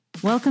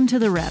Welcome to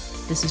The Rep.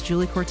 This is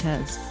Julie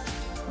Cortez.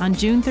 On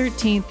June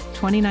 13th,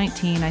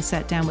 2019, I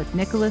sat down with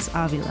Nicholas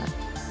Avila,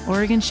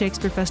 Oregon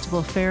Shakespeare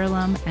Festival Fair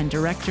alum and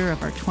director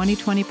of our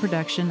 2020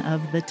 production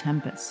of The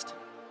Tempest.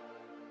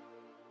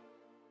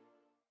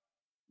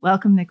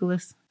 Welcome,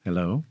 Nicholas.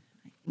 Hello.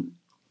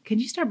 Can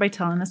you start by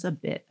telling us a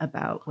bit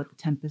about what The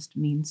Tempest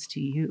means to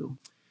you?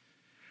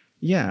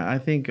 Yeah, I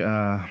think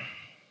The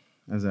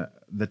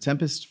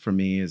Tempest for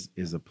me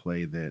is a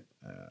play that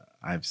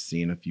I've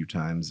seen a few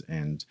times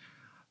and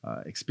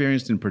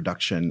experienced in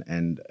production,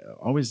 and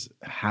always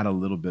had a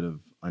little bit of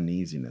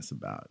uneasiness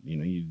about.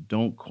 You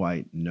don't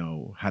quite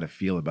know how to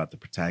feel about the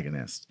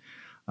protagonist,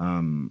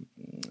 and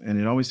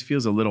it always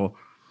feels a little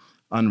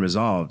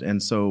unresolved.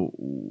 And so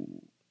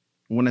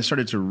when I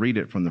started to read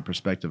it from the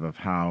perspective of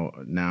how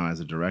now as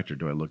a director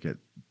do I look at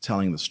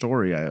telling the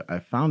story, I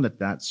found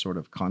that sort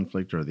of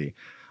conflict or the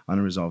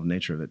unresolved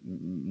nature of it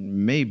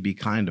may be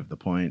kind of the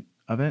point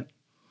of it.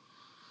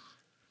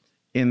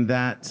 In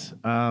that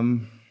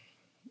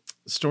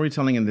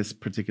storytelling in this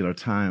particular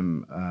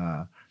time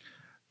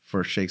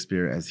for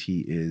Shakespeare, as he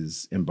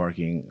is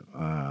embarking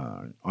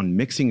on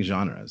mixing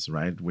genres,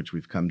 right, which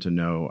we've come to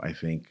know, I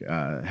think,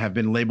 have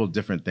been labeled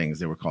different things.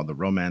 They were called the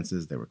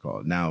romances. They were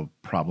called now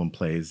problem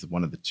plays,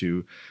 one of the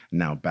two,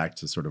 now back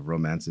to sort of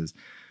romances.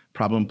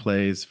 Problem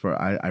plays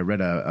I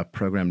read a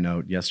program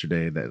note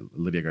yesterday that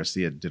Lydia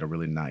Garcia did a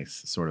really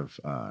nice sort of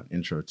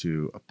intro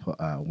to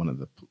one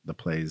of the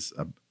plays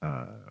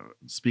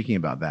speaking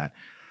about that.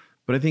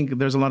 But I think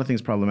there's a lot of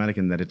things problematic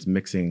in that it's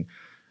mixing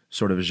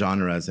sort of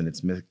genres, and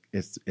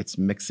it's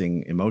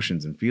mixing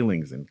emotions and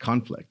feelings and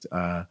conflict.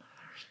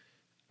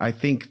 I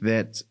think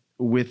that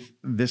with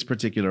this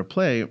particular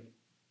play,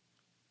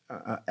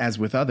 as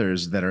with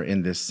others that are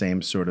in this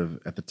same sort of,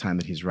 at the time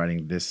that he's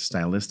writing this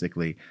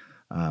stylistically,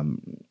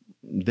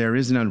 there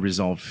is an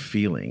unresolved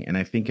feeling. And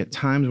I think at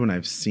times when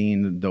I've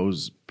seen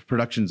those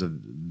productions of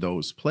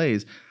those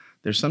plays,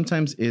 there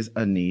sometimes is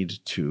a need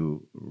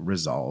to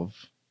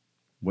resolve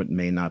what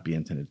may not be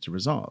intended to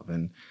resolve.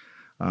 And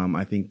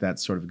I think that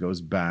sort of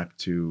goes back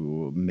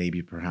to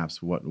maybe perhaps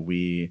what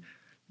we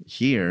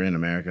here in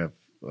America,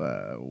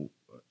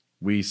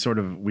 we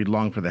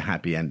long for the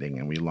happy ending,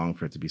 and we long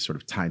for it to be sort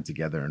of tied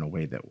together in a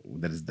way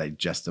that is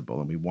digestible,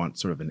 and we want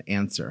sort of an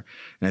answer.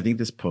 And I think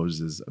this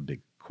poses a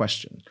big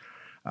question.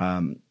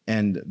 And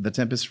The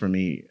Tempest for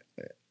me,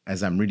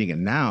 as I'm reading it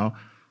now,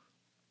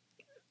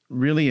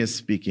 really is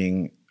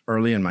speaking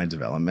early in my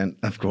development,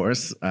 of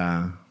course,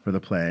 for the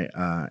play,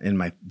 in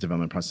my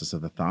development process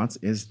of the thoughts,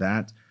 is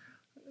that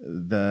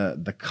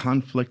the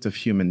conflict of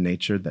human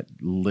nature that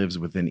lives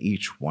within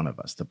each one of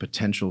us, the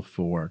potential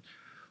for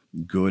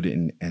good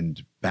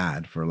and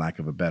bad, for lack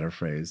of a better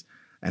phrase,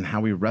 and how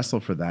we wrestle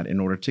for that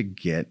in order to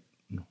get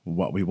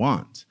what we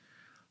want.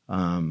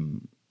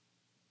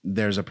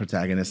 There's a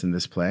protagonist in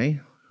this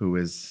play who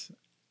is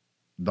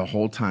the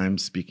whole time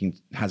speaking,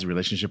 has a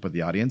relationship with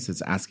the audience.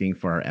 It's asking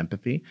for our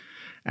empathy,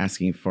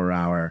 asking for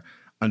our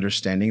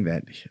understanding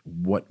that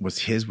what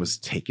was his was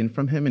taken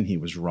from him and he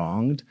was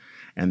wronged,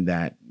 and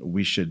that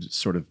we should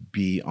sort of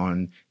be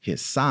on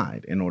his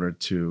side in order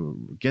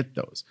to get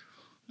those.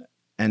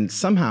 And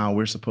somehow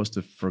we're supposed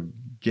to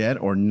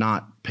forget or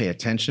not pay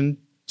attention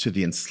to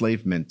the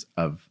enslavement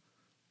of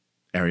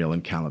Ariel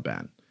and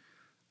Caliban.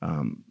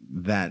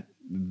 That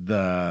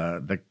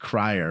the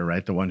crier,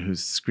 right, the one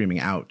who's screaming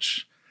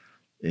ouch,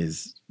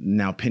 is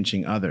now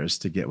pinching others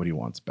to get what he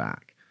wants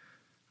back.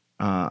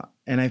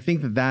 And I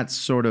think that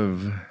sort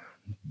of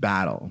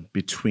battle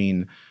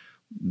between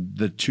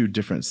the two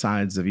different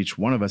sides of each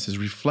one of us is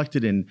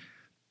reflected in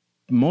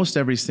most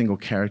every single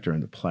character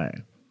in the play.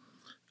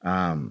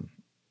 The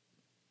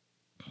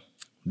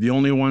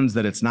only ones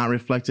that it's not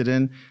reflected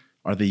in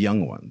are the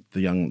young ones,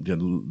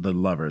 the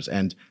lovers.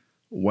 And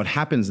what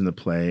happens in the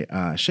play,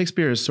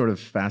 Shakespeare is sort of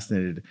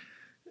fascinated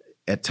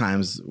at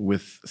times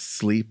with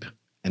sleep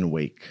and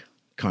wake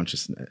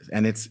consciousness.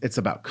 And it's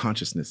about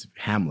consciousness.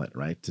 Hamlet,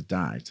 right? To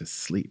die, to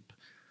sleep,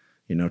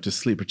 to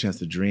sleep, perchance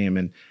to dream.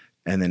 And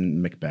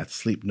then Macbeth,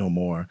 sleep no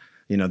more.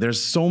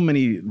 There's so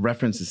many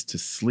references to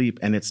sleep,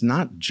 and it's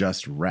not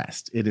just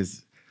rest. It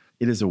is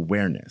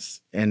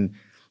awareness. And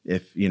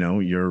if,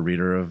 you're a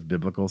reader of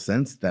biblical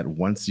sense, that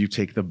once you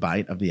take the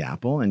bite of the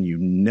apple and you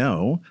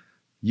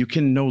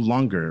can no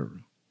longer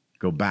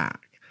go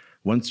back.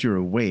 Once you're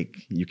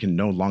awake, you can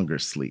no longer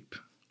sleep,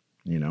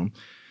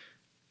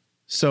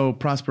 So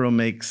Prospero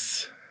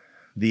makes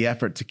the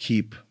effort to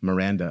keep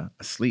Miranda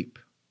asleep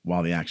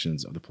while the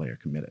actions of the play are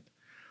committed.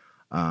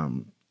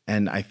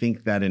 And I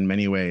think that in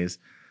many ways,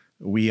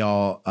 we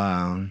all,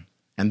 and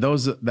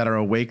those that are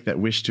awake that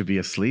wish to be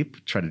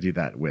asleep, try to do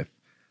that with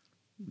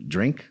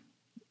drink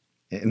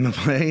in the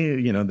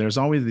play. There's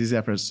always these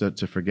efforts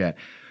to forget.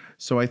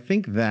 So I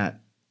think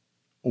that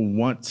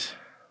what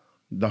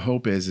the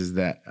hope is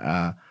that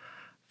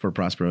for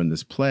Prospero in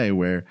this play,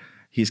 where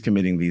he's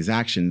committing these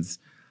actions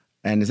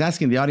and is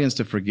asking the audience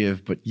to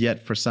forgive, but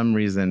yet for some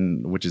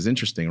reason, which is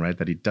interesting, right,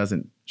 that he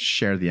doesn't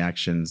share the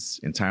actions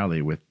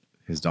entirely with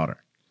his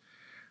daughter.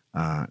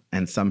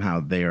 And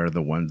somehow they are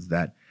the ones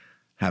that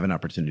have an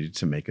opportunity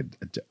to make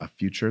a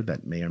future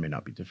that may or may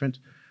not be different.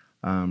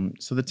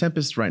 So the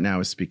Tempest right now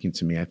is speaking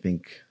to me, I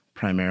think,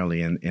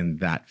 primarily in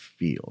that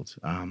field.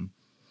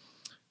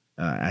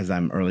 As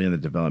I'm early in the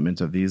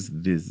development of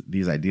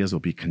these ideas will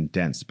be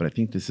condensed, but I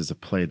think this is a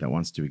play that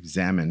wants to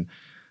examine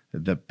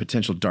the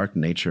potential dark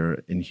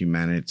nature in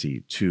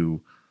humanity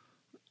to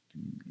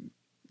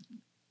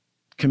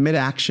commit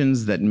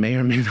actions that may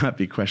or may not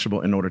be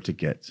questionable in order to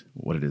get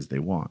what it is they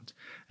want.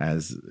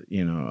 As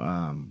you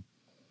know,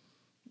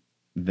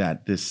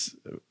 that this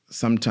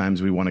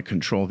sometimes we want to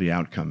control the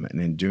outcome, and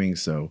in doing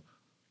so,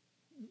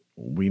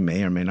 we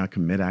may or may not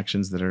commit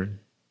actions that are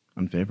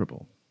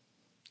unfavorable.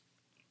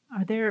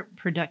 Are there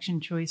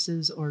production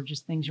choices or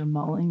just things you're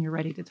mulling, you're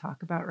ready to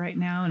talk about right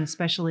now, and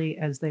especially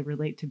as they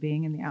relate to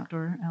being in the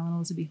outdoor Allen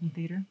Elizabethan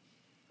Theater?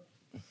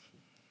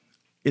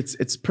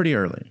 It's pretty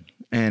early,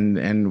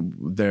 and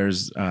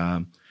there's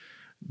the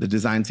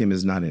design team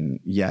is not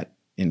yet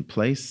in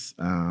place,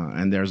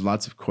 and there's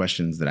lots of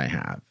questions that I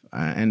have,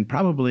 and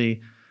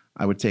probably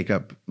I would take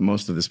up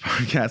most of this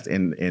podcast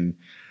and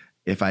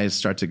if I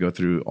start to go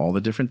through all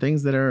the different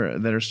things that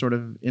are sort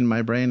of in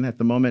my brain at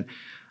the moment.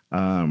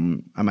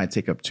 I might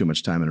take up too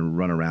much time and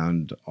run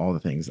around all the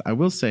things. I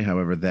will say,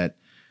 however, that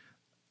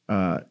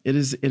it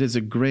is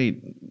a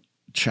great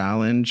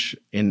challenge,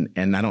 and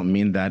I don't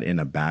mean that in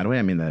a bad way.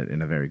 I mean that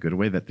in a very good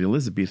way, that the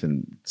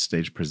Elizabethan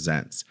stage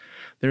presents.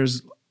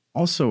 There's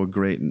also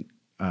there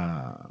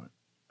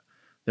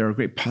are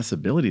great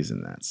possibilities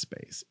in that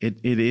space. It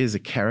is a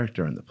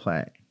character in the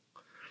play.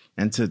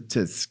 And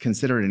to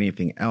consider it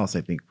anything else,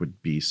 I think,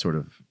 would be sort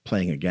of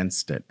playing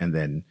against it. And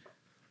then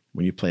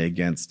when you play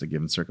against a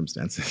given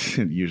circumstance,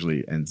 it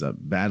usually ends up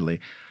badly.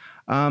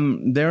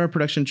 There are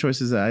production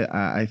choices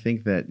I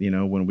think that,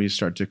 when we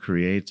start to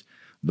create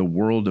the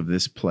world of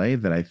this play,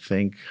 that I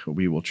think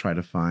we will try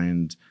to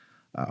find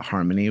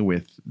harmony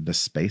with the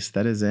space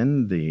that is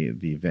in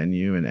the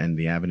venue and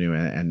the avenue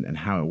and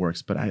how it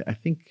works. But I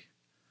think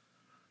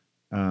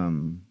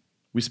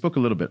we spoke a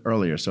little bit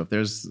earlier. So if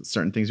there's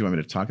certain things you want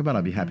me to talk about,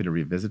 I'll be happy to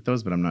revisit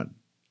those, but I'm not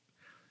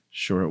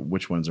sure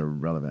which ones are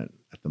relevant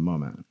at the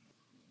moment.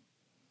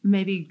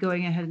 Maybe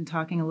going ahead and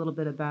talking a little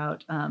bit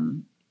about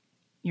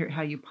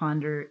how you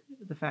ponder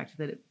the fact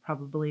that it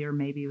probably or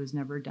maybe was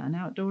never done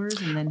outdoors,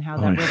 and then how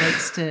that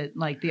relates to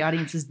like the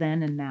audiences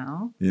then and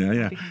now.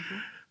 Yeah.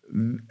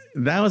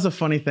 That was a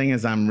funny thing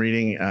as I'm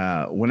reading.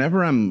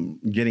 Whenever I'm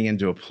getting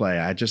into a play,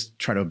 I just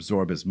try to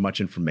absorb as much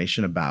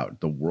information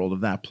about the world of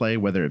that play,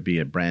 whether it be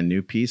a brand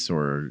new piece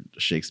or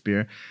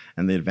Shakespeare.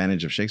 And the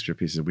advantage of Shakespeare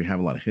pieces, we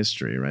have a lot of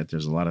history, right?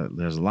 There's a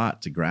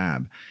lot to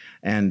grab.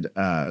 And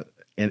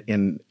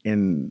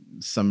in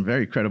some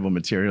very credible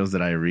materials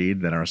that I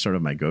read that are sort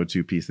of my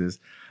go-to pieces,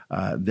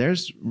 they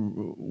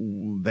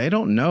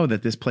don't know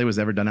that this play was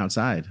ever done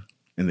outside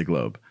in the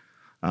globe.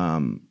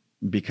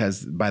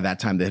 Because by that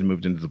time they had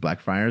moved into the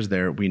Blackfriars.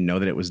 We know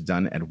that it was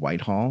done at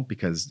Whitehall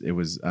because it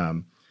was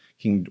one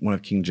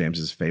of King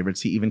James's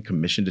favorites. He even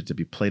commissioned it to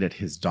be played at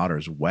his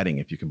daughter's wedding,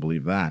 if you can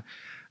believe that.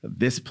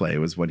 This play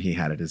was what he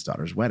had at his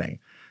daughter's wedding.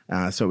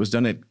 So it was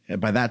done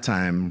by that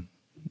time.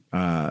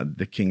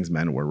 The King's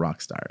men were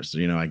rock stars,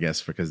 I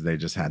guess, because they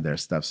just had their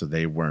stuff. So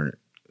they weren't,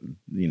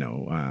 they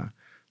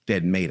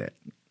had made it.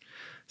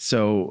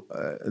 So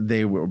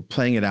they were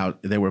playing it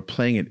out. They were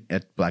playing it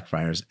at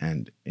Blackfriars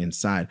and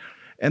inside.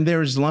 And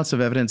there's lots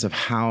of evidence of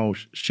how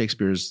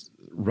Shakespeare's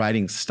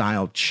writing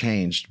style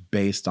changed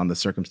based on the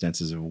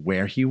circumstances of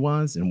where he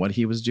was and what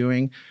he was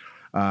doing.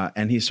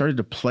 And he started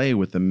to play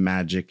with the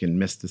magic and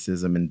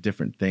mysticism and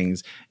different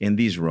things in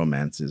these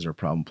romances or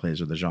problem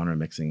plays or the genre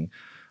mixing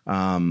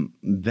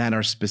that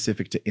are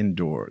specific to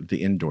the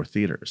indoor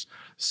theaters.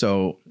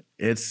 So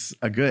it's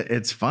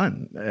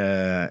fun.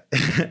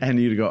 And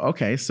you go,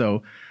 okay,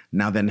 so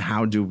now then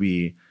how do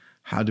we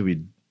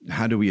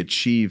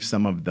achieve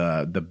some of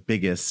the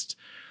biggest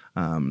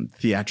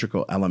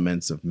theatrical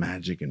elements of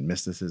magic and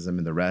mysticism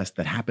and the rest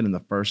that happen in the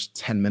first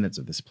 10 minutes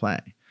of this play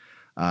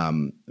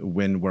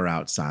when we're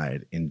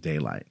outside in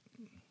daylight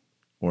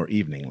or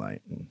evening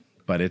light?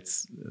 But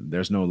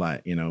there's no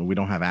light, we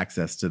don't have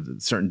access to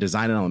certain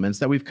design elements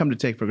that we've come to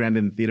take for granted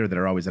in theater that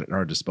are always at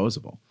our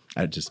disposal.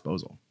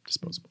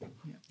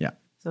 Yeah.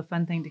 So a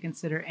fun thing to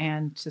consider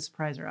and to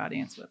surprise our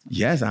audience with.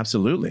 Yes,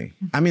 absolutely.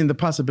 I mean, the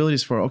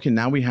possibilities for,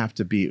 now we have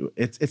to be,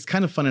 it's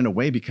kind of fun in a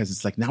way because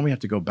it's like, now we have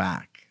to go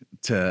back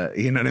to,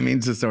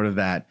 to sort of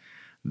that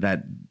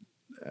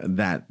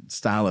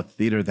style of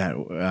theater that,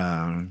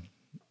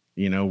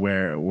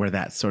 where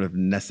that sort of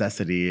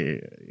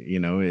necessity,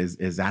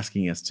 is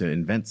asking us to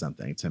invent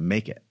something, to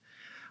make it.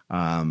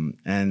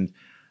 And,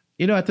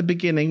 at the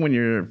beginning, when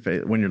you're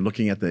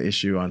looking at the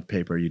issue on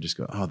paper, you just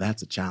go, oh,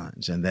 that's a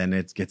challenge. And then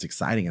it gets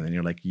exciting. And then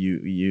you're like,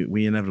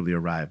 we inevitably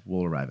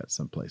we'll arrive at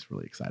some place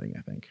really exciting,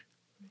 I think.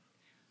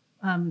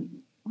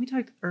 We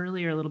talked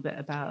earlier a little bit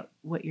about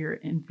what you're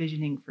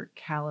envisioning for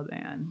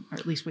Caliban, or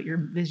at least what you're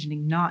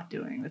envisioning not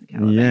doing with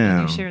Caliban. Yeah.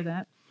 Can you share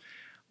that?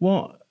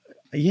 Well,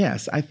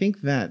 yes, I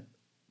think that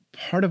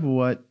part of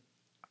what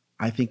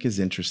I think is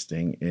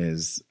interesting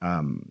is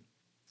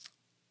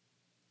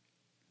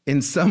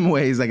in some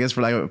ways, I guess,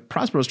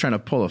 Prospero's trying to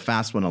pull a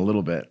fast one a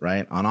little bit,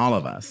 right, on all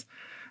of us.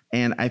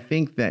 And I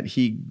think that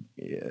he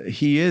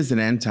is an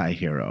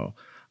anti-hero.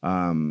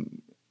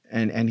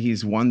 And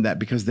he's one that,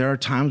 because there are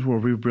times where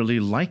we really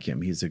like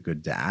him. He's a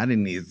good dad,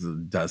 and he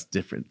does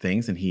different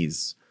things, and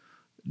he's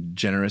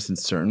generous in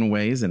certain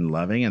ways and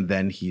loving. And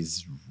then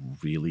he's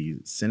really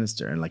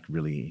sinister and like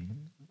really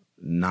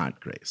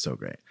not great, so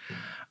great.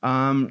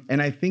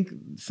 And I think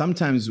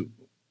sometimes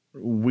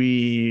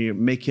we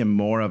make him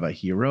more of a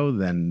hero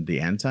than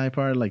the anti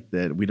part, like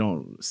that we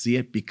don't see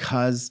it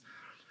because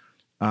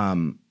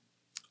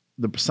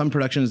some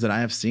productions that I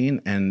have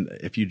seen, and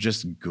if you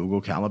just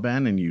Google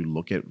Caliban and you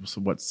look at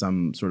what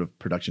some sort of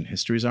production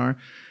histories are,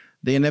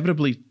 they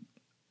inevitably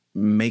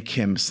make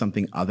him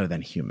something other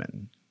than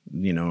human.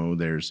 You know,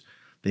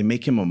 they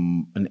make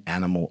him an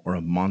animal or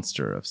a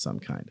monster of some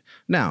kind.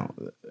 Now,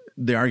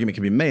 the argument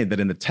can be made that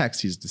in the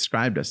text he's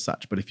described as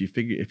such, but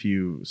if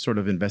you sort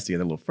of investigate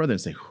a little further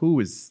and say who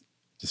is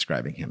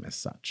describing him as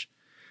such,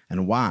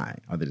 and why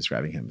are they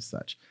describing him as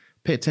such,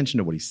 pay attention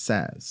to what he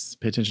says.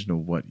 Pay attention to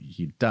what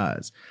he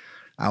does.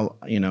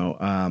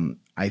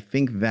 I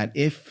think that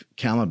if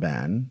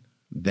Caliban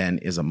then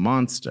is a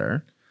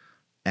monster,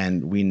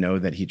 and we know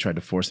that he tried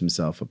to force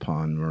himself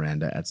upon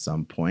Miranda at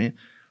some point,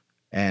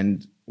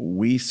 and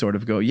we sort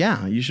of go,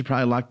 yeah, you should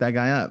probably lock that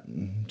guy up.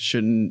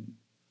 Shouldn't,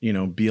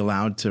 be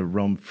allowed to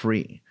roam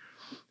free.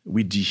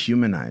 We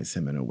dehumanize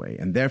him in a way,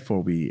 and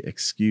therefore we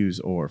excuse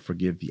or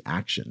forgive the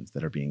actions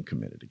that are being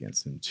committed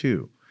against him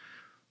too.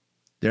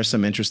 There's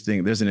an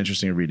interesting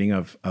reading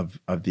of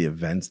the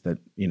events that,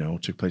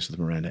 took place with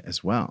Miranda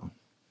as well.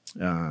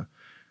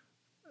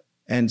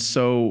 And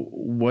so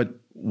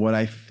what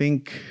I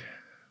think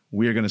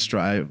we're going to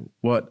strive,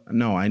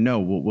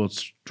 we'll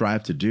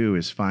strive to do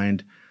is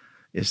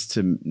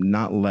to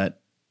not let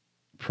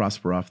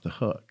Prosper off the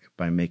hook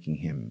by making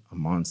him a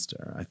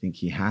monster. I think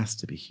he has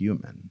to be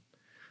human.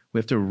 We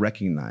have to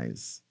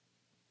recognize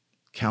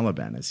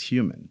Caliban as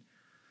human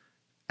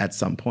at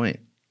some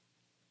point.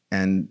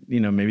 And,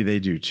 maybe they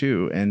do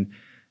too. And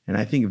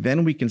I think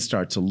then we can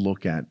start to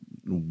look at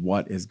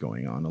what is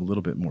going on a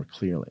little bit more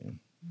clearly.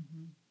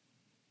 Mm-hmm.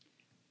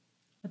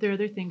 Are there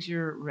other things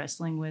you're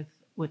wrestling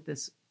with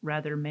this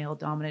rather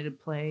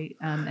male-dominated play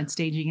and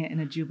staging it in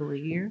a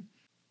Jubilee year?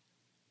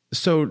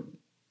 So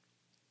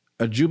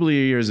a Jubilee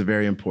year is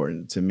very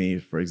important to me,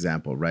 for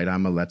example, right?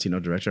 I'm a Latino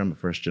director. I'm a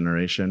first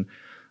generation.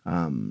 I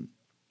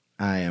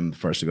am the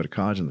first to go to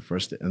college. I'm the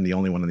first and the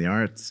only one in the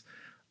arts.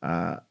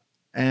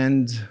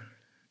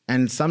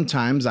 And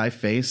sometimes I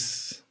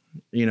face,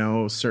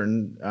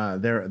 certain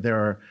there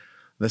are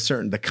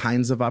the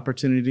kinds of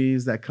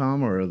opportunities that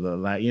come, or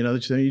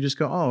you just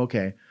go, oh,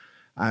 okay.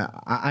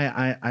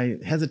 I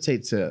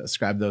hesitate to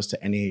ascribe those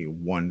to any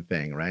one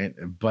thing, right?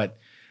 But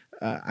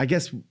I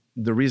guess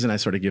the reason I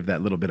sort of give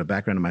that little bit of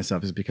background to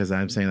myself is because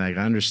I'm saying, like,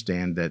 I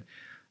understand that,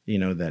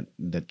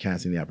 that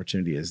casting the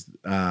opportunity is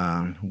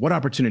what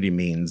opportunity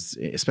means,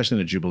 especially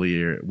in a Jubilee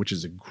year, which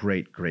is a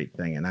great, great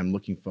thing, and I'm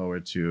looking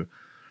forward to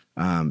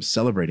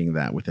celebrating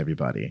that with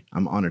everybody.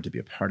 I'm honored to be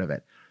a part of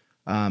it.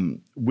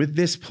 With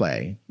this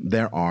play,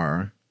 there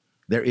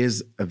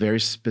is a very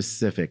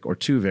specific, or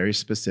two very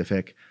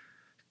specific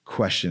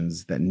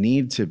questions that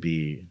need to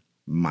be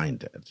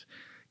minded,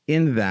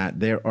 in that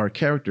there are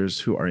characters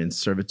who are in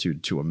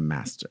servitude to a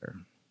master.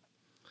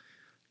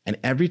 And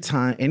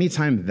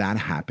anytime that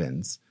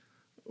happens,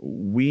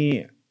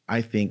 we,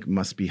 I think,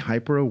 must be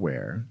hyper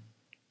aware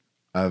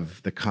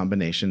of the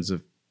combinations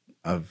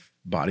of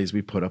bodies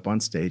we put up on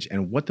stage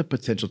and what the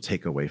potential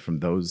takeaway from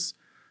those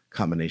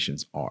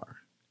combinations are.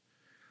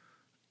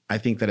 I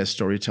think that as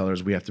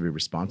storytellers, we have to be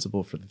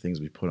responsible for the things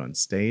we put on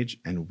stage,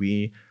 and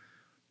we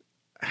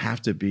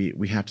have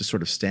to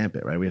sort of stamp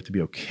it, right? We have to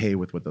be okay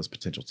with what those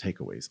potential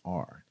takeaways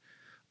are.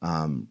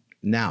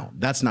 Now,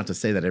 that's not to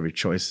say that every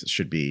choice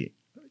should be,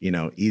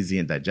 easy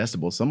and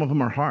digestible. Some of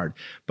them are hard,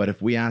 but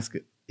if we ask,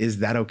 is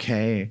that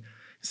okay?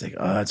 It's like,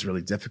 oh, it's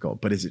really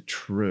difficult, but is it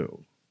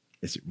true?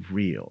 Is it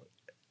real?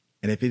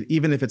 And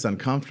even if it's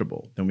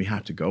uncomfortable, then we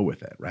have to go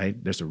with it,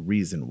 right? There's a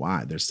reason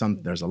why. There's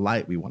a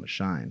light we want to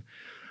shine.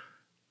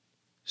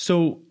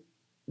 So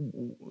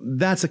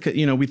that's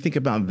we think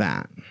about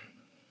that,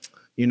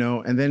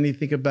 and then you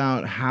think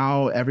about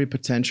how every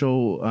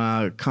potential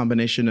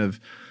combination of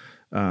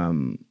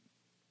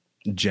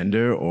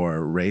gender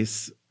or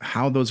race,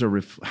 how those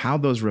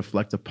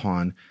reflect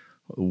upon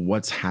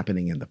what's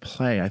happening in the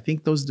play. I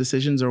think those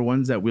decisions are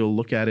ones that we'll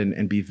look at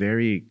and be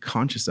very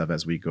conscious of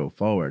as we go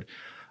forward.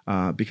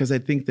 Because I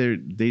think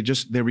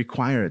they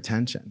require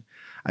attention.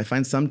 I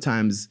find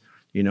sometimes,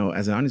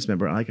 as an audience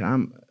member, like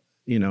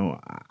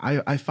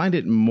I find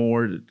it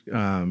more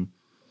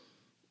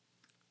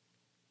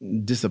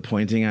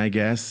disappointing, I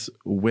guess,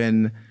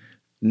 when,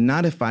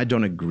 not if I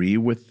don't agree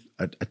with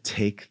a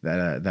take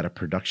that a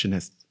production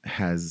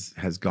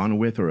has gone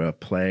with, or a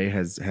play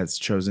has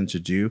chosen to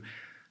do,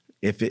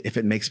 if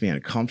it makes me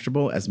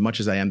uncomfortable, as much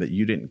as I am that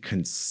you didn't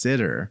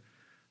consider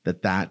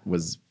that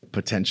was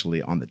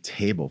potentially on the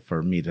table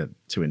for me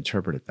to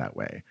interpret it that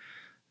way.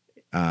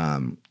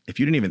 if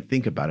you didn't even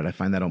think about it, I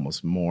find that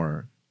almost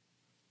more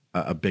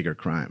a bigger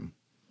crime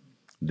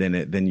than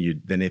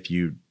if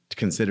you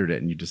considered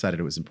it and you decided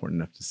it was important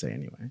enough to say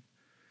anyway.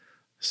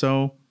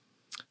 So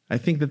I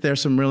think that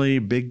there's some really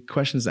big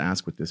questions to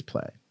ask with this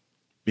play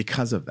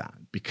because of that,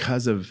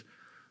 because of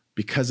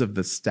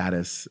the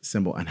status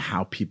symbol and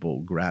how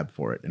people grab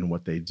for it and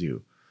what they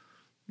do,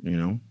 you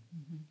know?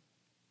 Mm-hmm.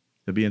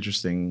 It'd be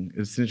interesting.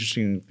 It's an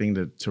interesting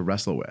thing to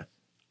wrestle with.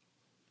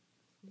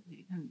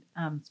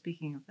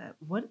 Speaking of that,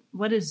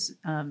 what is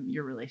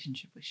your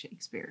relationship with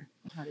Shakespeare?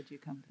 How did you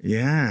come to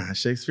Yeah,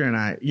 Shakespeare and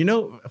I,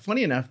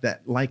 funny enough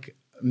that like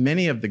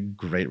many of the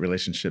great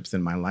relationships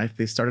in my life,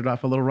 they started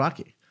off a little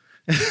rocky.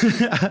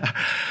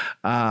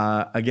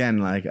 Again,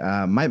 like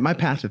my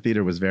path to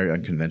theater was very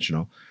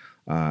unconventional.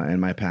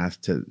 And my path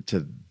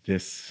to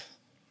this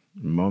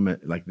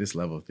moment, like this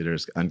level of theater,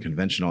 is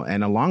unconventional.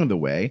 And along the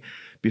way,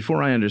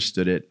 before I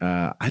understood it,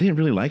 I didn't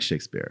really like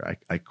Shakespeare.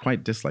 I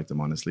quite disliked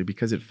him, honestly,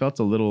 because it felt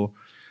a little,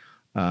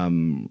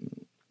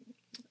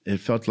 it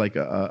felt like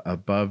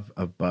above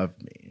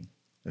me.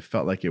 It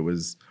felt like it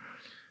was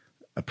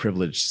a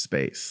privileged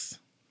space,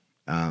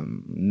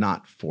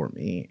 not for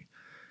me.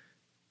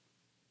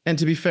 And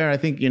to be fair, I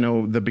think,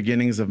 the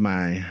beginnings of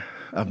my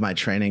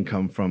training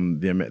come from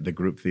the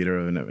group theater,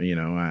 and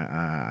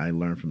I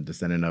learned from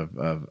descendant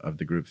of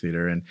the group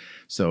theater, and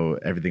so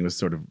everything was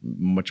sort of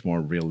much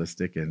more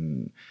realistic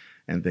and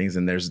things.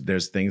 And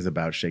there's things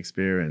about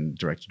Shakespeare and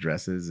direct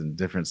addresses and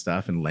different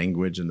stuff and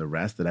language and the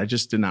rest that I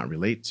just did not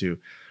relate to,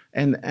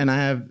 and I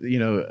have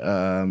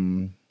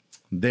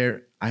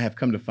I have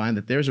come to find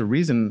that there's a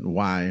reason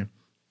why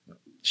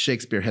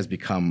Shakespeare has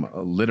become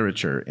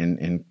literature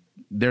in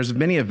there's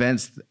many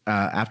events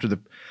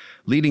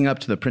leading up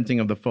to the printing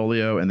of the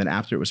folio, and then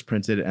after it was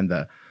printed, and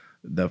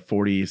the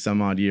 40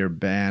 some odd year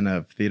ban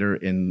of theater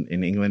in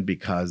England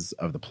because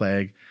of the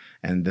plague,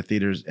 and the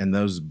theaters and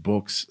those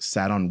books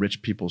sat on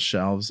rich people's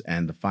shelves,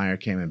 and the fire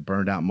came and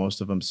burned out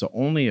most of them. So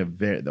only a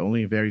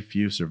very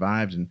few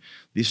survived, and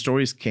these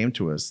stories came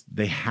to us.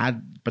 They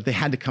had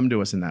to come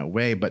to us in that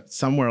way. But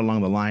somewhere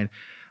along the line,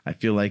 I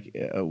feel like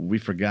we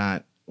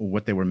forgot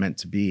what they were meant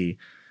to be.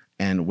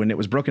 And when it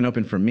was broken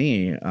open for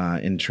me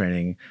in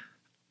training,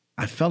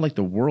 I felt like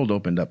the world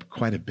opened up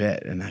quite a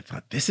bit. And I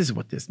thought, this is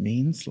what this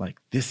means. Like,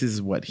 this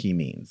is what he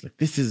means. Like,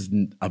 this is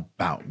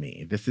about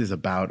me. This is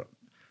about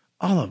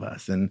all of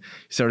us. And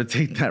sort of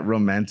take that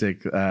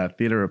romantic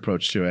theater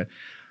approach to it,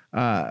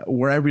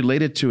 where I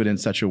related to it in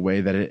such a way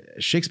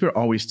that Shakespeare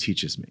always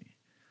teaches me,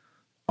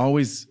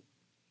 always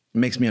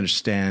makes me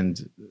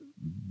understand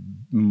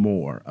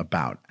more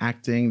about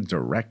acting,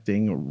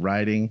 directing,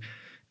 writing,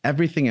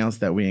 everything else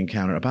that we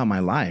encounter about my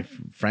life,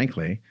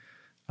 frankly.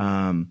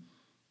 And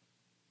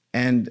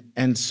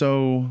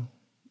so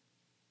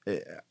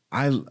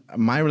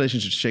my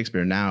relationship to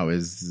Shakespeare now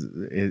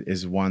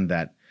is one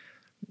that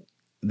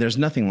there's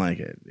nothing like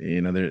it.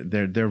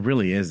 There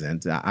really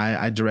isn't.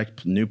 I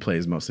direct new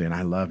plays mostly, and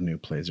I love new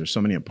plays. There's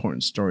so many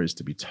important stories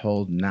to be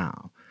told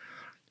now.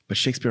 But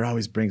Shakespeare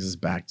always brings us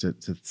back to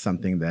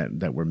something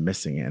that we're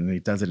missing, and he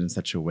does it in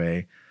such a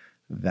way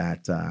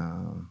that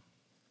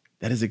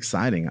that is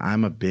exciting.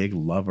 I'm a big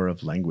lover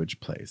of language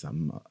plays.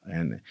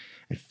 And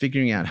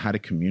figuring out how to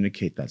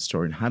communicate that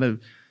story and how to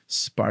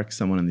spark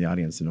someone in the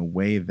audience in a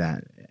way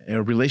that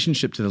a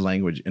relationship to the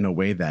language in a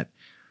way that,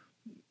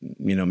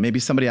 maybe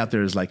somebody out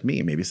there is like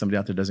me. Maybe somebody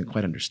out there doesn't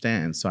quite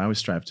understand. So I always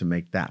strive to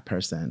make that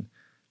person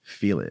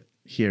feel it,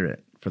 hear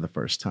it for the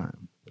first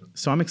time.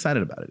 So I'm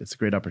excited about it. It's a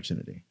great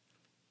opportunity.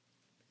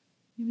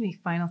 Do you have any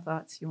final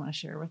thoughts you want to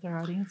share with our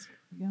audience?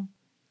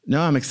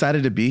 No, I'm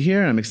excited to be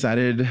here. I'm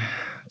excited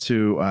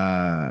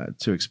to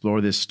explore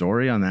this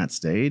story on that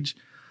stage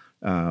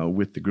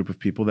with the group of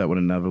people that would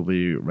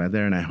inevitably read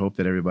there. And I hope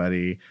that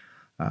everybody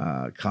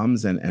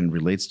comes and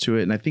relates to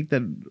it. And I think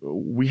that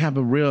we have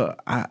a real...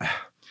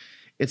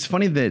 it's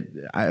funny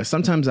that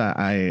sometimes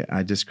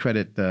I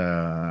discredit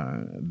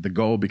the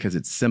goal because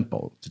it's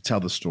simple to tell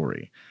the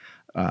story.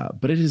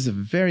 But it is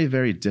very,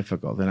 very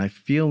difficult. And I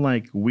feel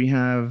like we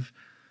have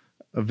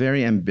a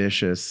very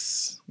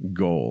ambitious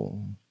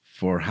goal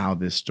for how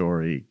this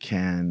story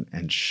can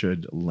and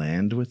should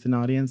land with an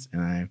audience.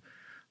 And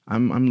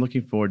I'm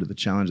looking forward to the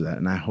challenge of that.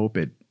 And I hope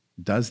it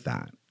does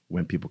that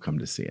when people come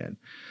to see it.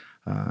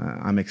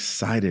 I'm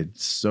excited,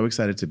 so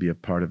excited to be a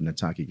part of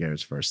Nataki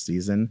Garrett's first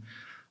season.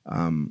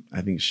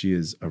 I think she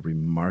is a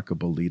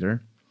remarkable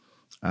leader,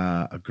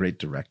 a great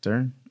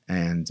director.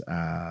 And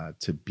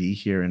to be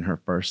here in her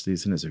first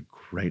season is a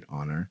great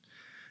honor.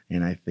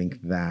 And I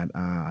think that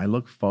I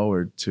look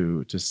forward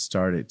to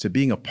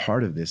being a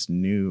part of this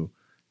new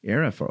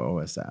era for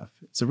OSF.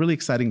 It's a really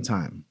exciting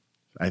time,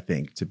 I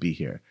think, to be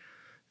here.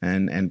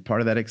 And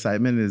part of that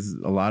excitement is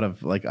a lot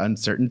of like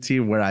uncertainty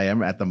where I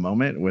am at the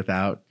moment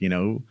without,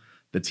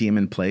 the team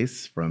in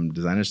place from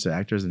designers to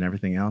actors and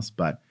everything else.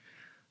 But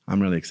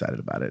I'm really excited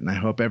about it. And I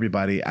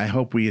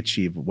hope we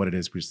achieve what it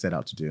is we set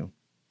out to do.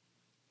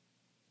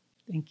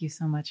 Thank you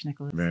so much,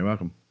 Nicholas. Very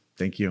welcome.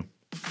 Thank you.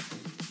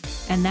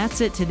 And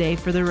that's it today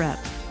for The Rep.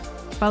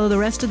 Follow the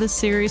rest of the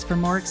series for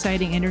more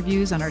exciting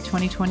interviews on our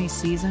 2020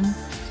 season.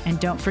 And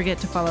don't forget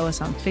to follow us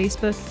on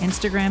Facebook,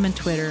 Instagram, and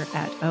Twitter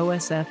at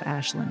OSF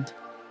Ashland.